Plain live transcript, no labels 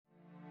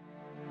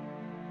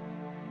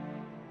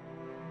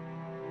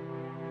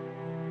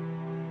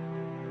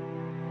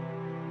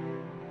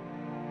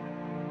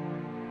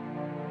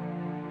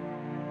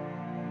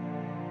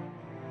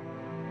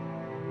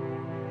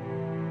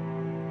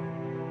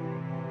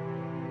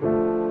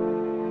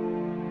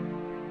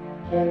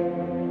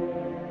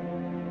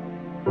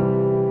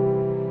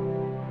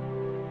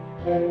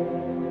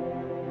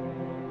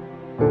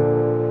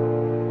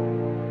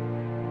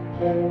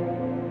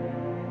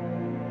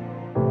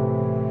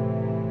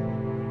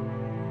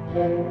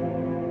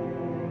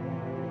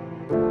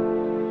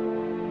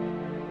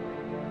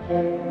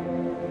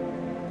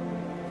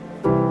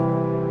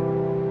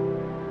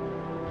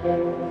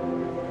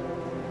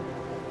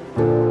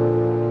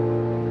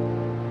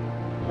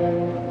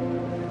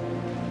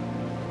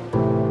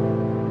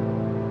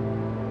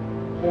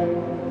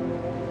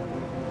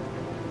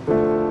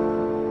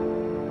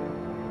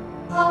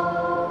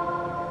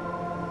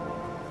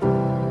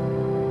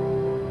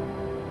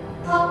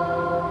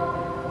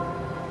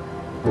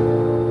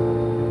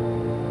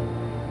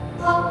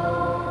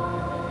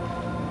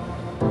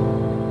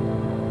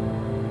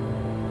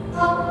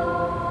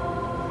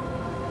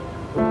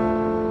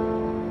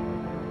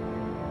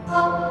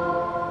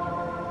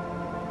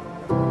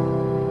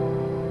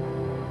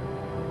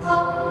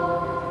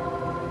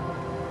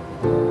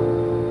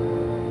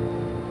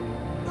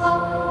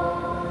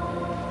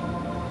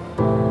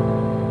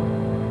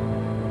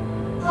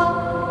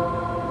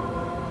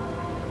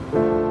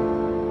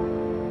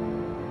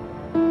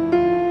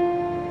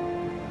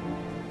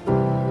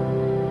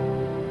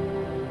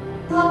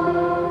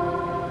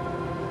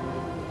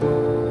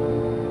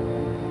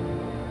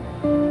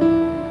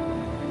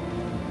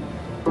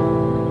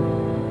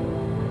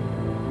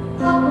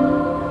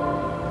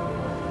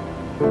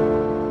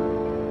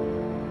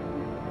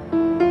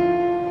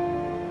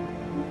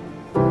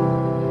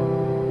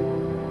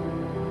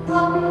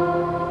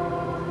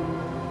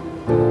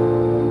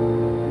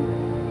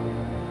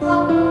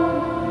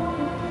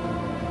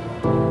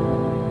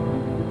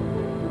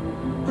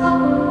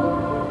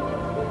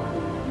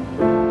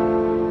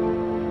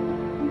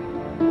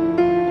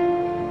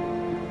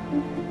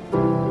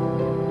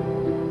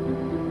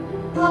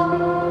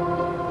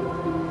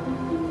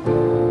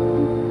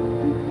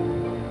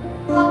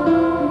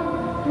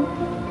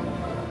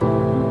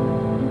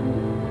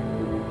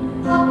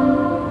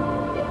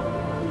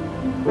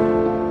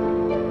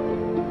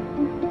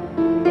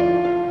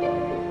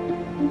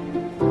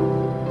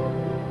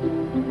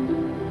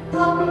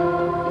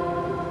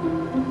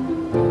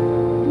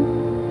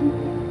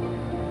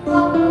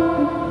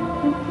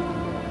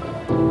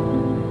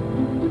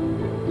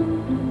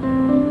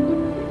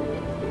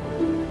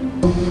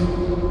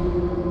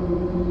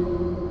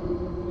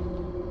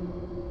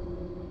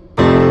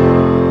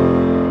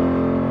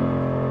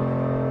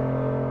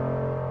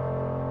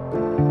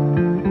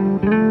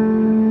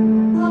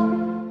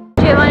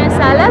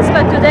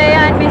But today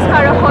I'm Miss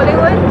Heart of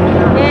Hollywood,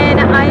 and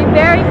I'm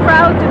very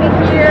proud to be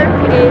here.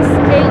 It's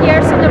 8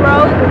 years on the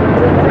road.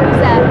 What's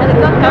that?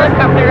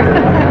 Helicopter.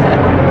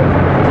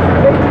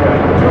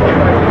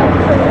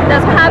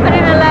 That's what happened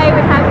in LA.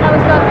 We have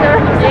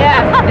helicopter.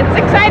 Yeah, it's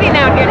exciting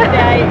out here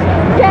today.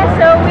 Yeah,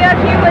 so we are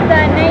here with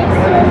the Nate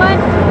Truman,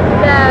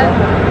 the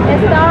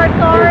star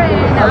car,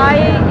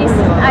 and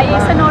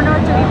it's an honor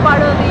to be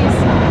part of this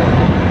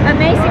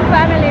amazing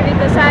family,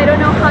 because I don't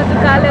know how to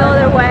call it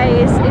other way.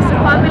 It's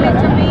a family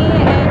to me,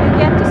 and you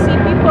get to see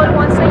people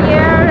once a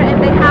year,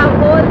 and they have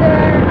all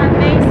their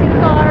amazing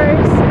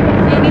cars,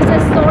 and it's a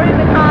story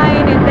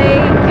behind, and they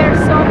care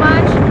so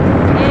much,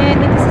 and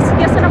this is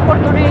just an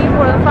opportunity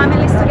for the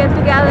families to get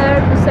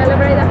together to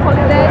celebrate the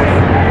holidays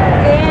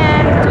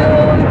and to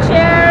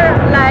share,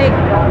 like,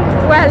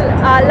 well,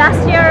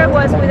 last year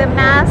was with a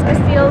mask.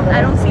 Still,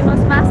 I don't see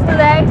much mask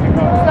today,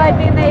 so I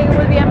think they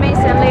will be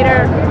amazing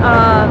later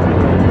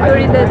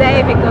during the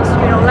day, because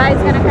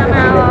light's gonna come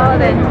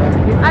out, and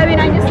I mean,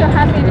 I'm just so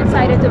happy and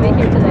excited to be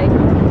here today.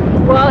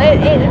 Well, it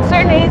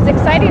certainly is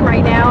exciting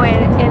right now,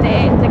 and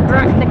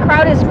the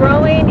crowd is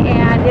growing,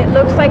 and it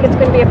looks like it's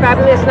going to be a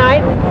fabulous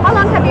night. How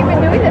long have you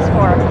been doing this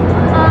for?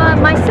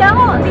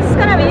 Myself, this is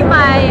gonna be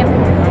my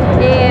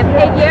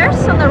 8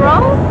 years on the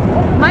road,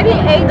 maybe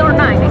 8 or 9.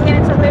 I can't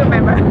exactly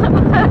remember,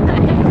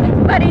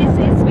 but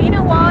it's been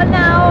a while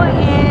now,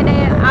 and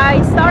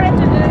I started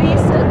to do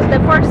this. The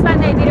first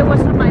time I did it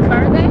was on my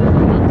birthday.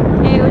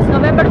 It was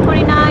November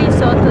 29th,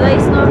 so today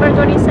is November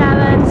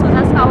 27th, so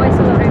that's how I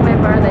celebrate my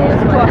birthday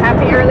as well. Well,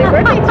 happy early